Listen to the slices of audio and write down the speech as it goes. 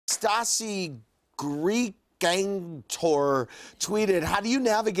Stassi Schroeder tweeted, how do you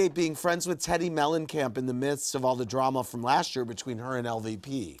navigate being friends with Teddi Mellencamp in the midst of all the drama from last year between her and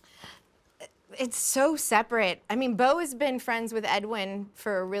LVP? It's so separate. I mean, Beau has been friends with Edwin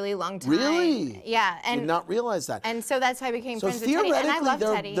for a really long time. Really? Yeah. I did not realize that. And so that's how I became friends with Teddi. So And I love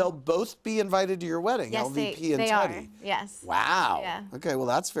theoretically, Teddi. they'll both be invited to your wedding, yes, LVP and they Teddi. Are. Yes. Wow. Yeah. Okay, well,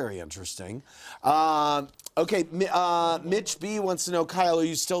 that's very interesting. Okay, Mitch B wants to know, Kyle, are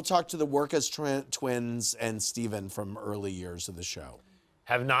you still talk to the Workus twins and Steven from early years of the show?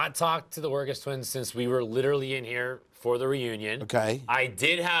 Have not talked to the Workus twins since we were literally in here for the reunion. Okay. I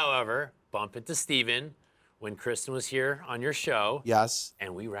did, however, bump into Steven when Kristen was here on your show. Yes.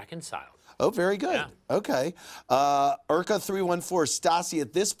 And we reconciled. Oh, very good. Yeah. Okay. Urka314, Stassi,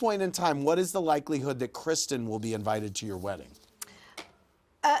 at this point in time, what is the likelihood that Kristen will be invited to your wedding?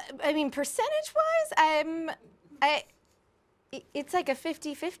 I mean, percentage-wise, it's like a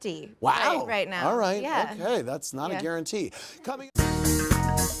 50-50 wow. right now. All right. Yeah. Okay, that's not Yeah. a guarantee. Coming